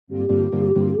The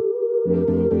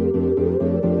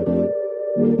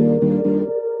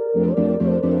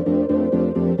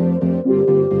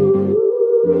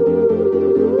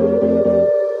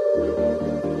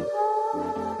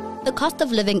cost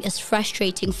of living is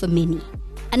frustrating for many.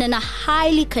 And in a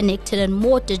highly connected and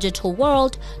more digital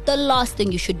world, the last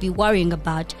thing you should be worrying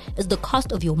about is the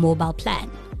cost of your mobile plan.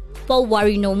 Well,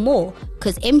 worry no more,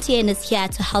 because MTN is here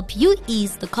to help you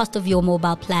ease the cost of your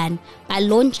mobile plan by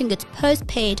launching its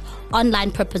postpaid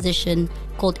online proposition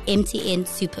called MTN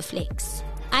SuperFlex.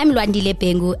 I'm Lwandile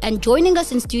Bengu, and joining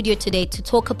us in studio today to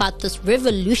talk about this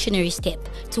revolutionary step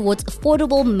towards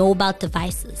affordable mobile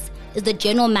devices is the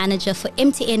General Manager for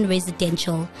MTN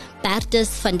Residential,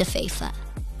 Bertus van der Vyver.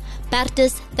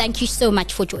 Bertus, thank you so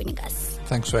much for joining us.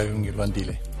 Thanks for having me,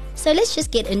 Lwandile. So let's just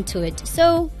get into it.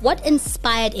 So what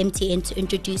inspired MTN to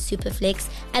introduce SuperFlex,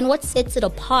 and what sets it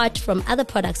apart from other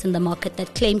products in the market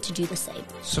that claim to do the same?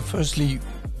 So firstly,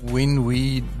 when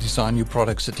we design new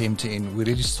products at MTN, we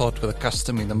really start with the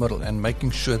customer in the middle and making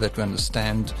sure that we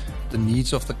understand the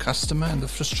needs of the customer and the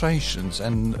frustrations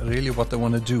and really what they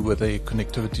want to do with a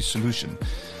connectivity solution.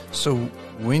 So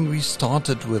when we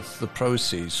started with the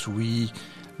process, we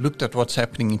looked at what's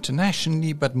happening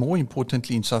internationally, but more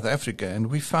importantly in South Africa, and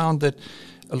we found that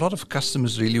a lot of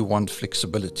customers really want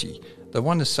flexibility. They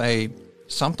want to say,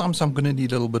 sometimes I'm going to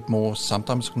need a little bit more,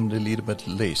 sometimes I'm going to need a bit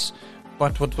less.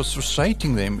 But what was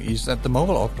frustrating them is that the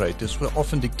mobile operators were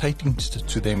often dictating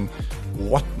to them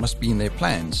what must be in their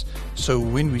plans. So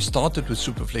when we started with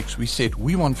SuperFlex, we said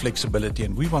we want flexibility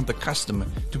and we want the customer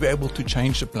to be able to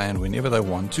change the plan whenever they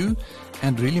want to,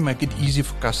 and really make it easy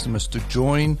for customers to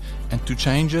join and to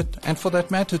change it, and for that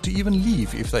matter to even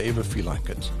leave if they ever feel like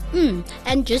it.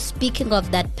 And just speaking of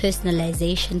that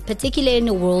personalization, particularly in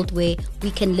a world where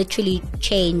we can literally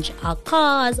change our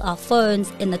cars, our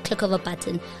phones in the click of a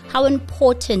button, how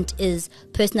important is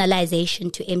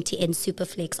personalization to MTN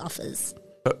SuperFlex offers?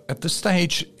 At this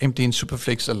stage, MTN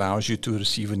SuperFlex allows you to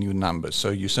receive a new number. So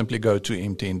you simply go to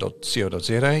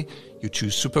mtn.co.za, you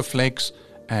choose SuperFlex,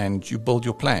 and you build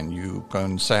your plan. You go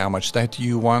and say how much data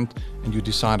you want, and you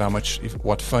decide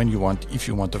what phone you want, if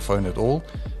you want a phone at all,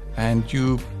 and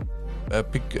you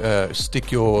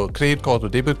stick your credit card or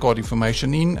debit card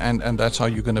information in, and that's how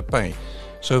you're going to pay.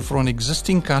 So for an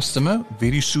existing customer,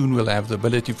 very soon we'll have the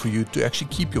ability for you to actually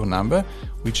keep your number,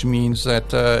 which means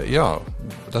that,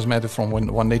 it doesn't matter from what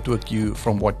network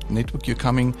you're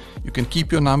coming, you can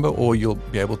keep your number, or you'll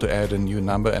be able to add a new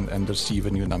number and receive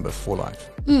a new number for life.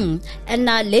 And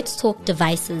now let's talk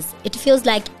devices. It feels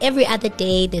like every other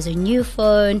day there's a new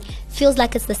phone, feels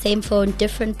like it's the same phone,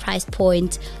 different price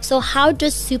point. So how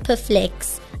does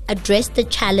SuperFlex address the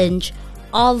challenge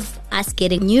of us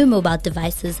getting new mobile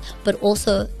devices, but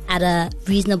also at a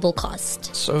reasonable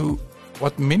cost? So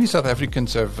what many South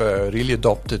Africans have really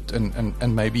adopted,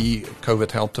 and maybe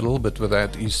COVID helped a little bit with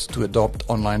that, is to adopt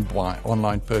online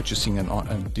purchasing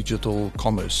and digital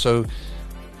commerce. So,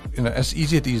 as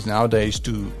easy it is nowadays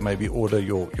to maybe order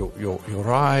your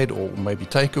ride, or maybe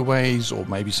takeaways, or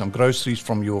maybe some groceries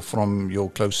from your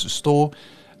closest store,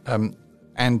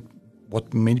 and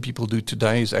what many people do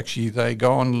today is actually they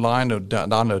go online or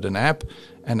download an app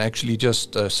and actually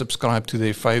just subscribe to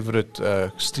their favorite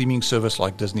streaming service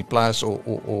like Disney Plus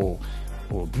or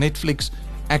Netflix.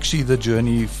 Actually, the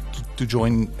journey to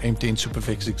join MTN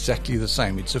SuperFlex is exactly the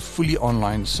same. It's a fully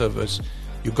online service.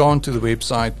 You go onto the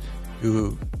website,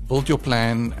 you build your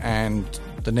plan, and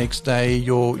the next day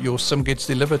your SIM gets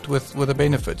delivered with the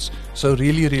benefits. So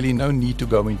really no need to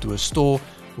go into a store.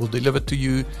 We'll deliver to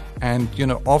you, and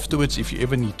afterwards, if you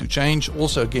ever need to change,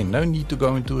 also again, no need to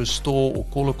go into a store or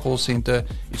call a call center.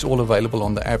 It's all available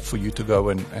on the app for you to go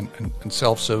and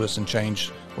self-service and change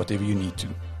whatever you need to.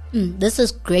 This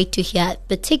is great to hear,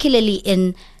 particularly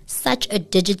in such a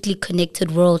digitally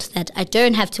connected world that I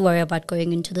don't have to worry about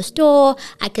going into the store.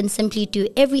 I can simply do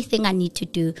everything I need to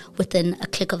do within a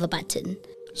click of a button.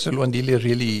 So Lwandile, a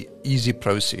really easy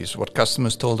process. What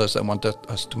customers told us, they wanted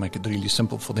us to make it really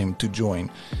simple for them to join.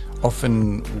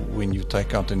 Often when you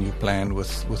take out a new plan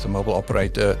with a mobile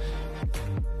operator,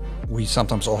 we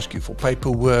sometimes ask you for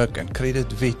paperwork and credit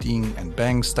vetting and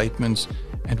bank statements.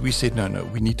 And we said, no,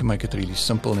 we need to make it really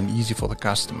simple and easy for the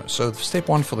customer. So step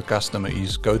one for the customer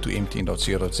is go to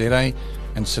mtn.co.za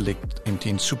and select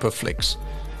MTN SuperFlex.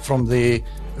 From there,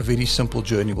 a very simple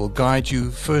journey will guide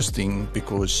you. First thing,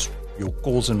 because your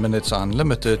calls and minutes are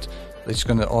unlimited, it's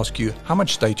going to ask you how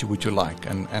much data would you like,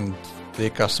 and their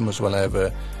customers will have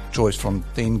a choice from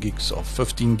 10 gigs or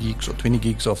 15 gigs or 20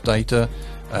 gigs of data.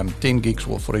 10 gigs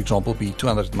will, for example, be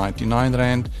 299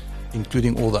 Rand,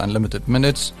 including all the unlimited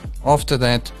minutes. After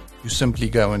that, you simply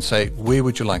go and say, where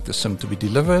would you like the SIM to be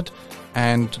delivered?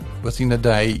 and within a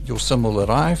day your SIM will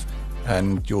arrive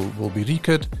and you will be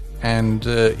rekeyed, and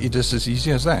it is as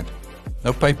easy as that.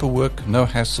 No paperwork, no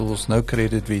hassles, no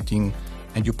credit vetting,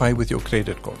 and you pay with your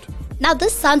credit card. Now,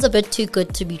 this sounds a bit too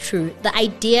good to be true. The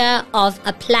idea of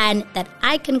a plan that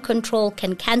I can control,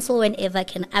 can cancel whenever,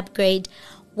 can upgrade.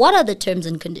 What are the terms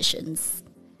and conditions?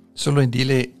 So,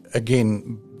 Lindile,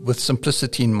 again, with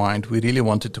simplicity in mind, we really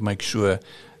wanted to make sure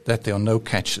that there are no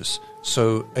catches.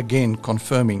 So, again,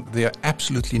 confirming there are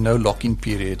absolutely no lock-in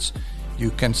periods.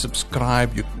 You can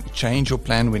subscribe, you can change your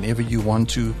plan whenever you want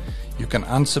to. You can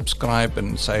unsubscribe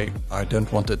and say, I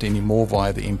don't want it anymore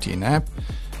via the MTN app.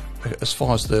 As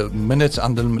far as the minutes,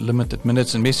 unlimited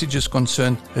minutes and messages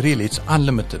concerned, really it's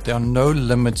unlimited. There are no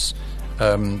limits.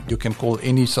 You can call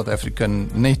any South African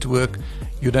network.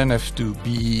 You don't have to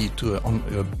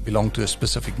belong to a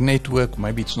specific network.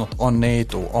 Maybe it's not on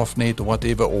net or off net or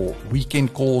whatever, or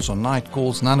weekend calls or night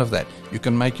calls, none of that. You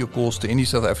can make your calls to any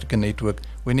South African network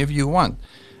whenever you want.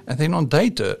 And then on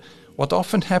data, what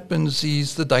often happens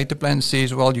is the data plan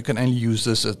says, well, you can only use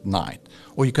this at night,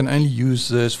 or you can only use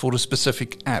this for a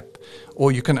specific app,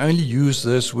 or you can only use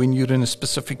this when you're in a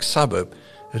specific suburb.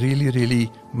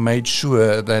 Really made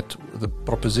sure that the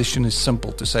proposition is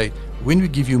simple to say, when we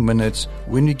give you minutes,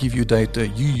 when we give you data,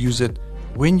 you use it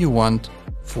when you want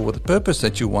for the purpose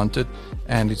that you want it,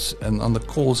 and on the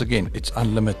calls, again, it's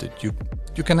unlimited.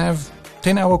 You can have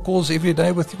 10-hour calls every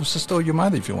day with your sister or your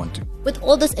mother if you want to. With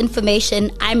all this information,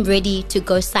 I'm ready to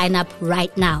go sign up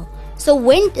right now. So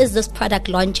when is this product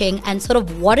launching, and sort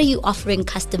of what are you offering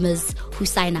customers who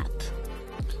sign up?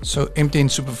 So MTN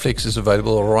SuperFlex is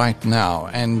available right now,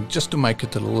 and just to make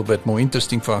it a little bit more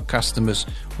interesting for our customers,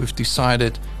 we've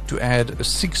decided to add a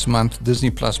 6-month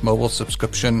Disney Plus mobile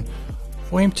subscription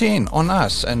for MTN on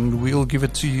us, and we'll give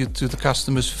it to the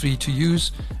customers free to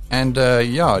use, and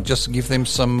just give them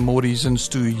some more reasons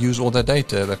to use all the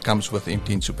data that comes with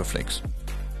MTN SuperFlex.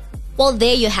 Well,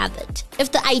 there you have it.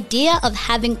 If the idea of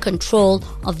having control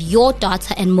of your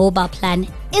data and mobile plan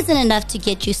isn't enough to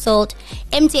get you sold,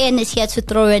 MTN is here to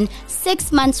throw in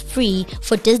 6 months free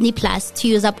for Disney Plus to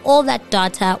use up all that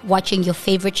data watching your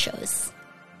favorite shows.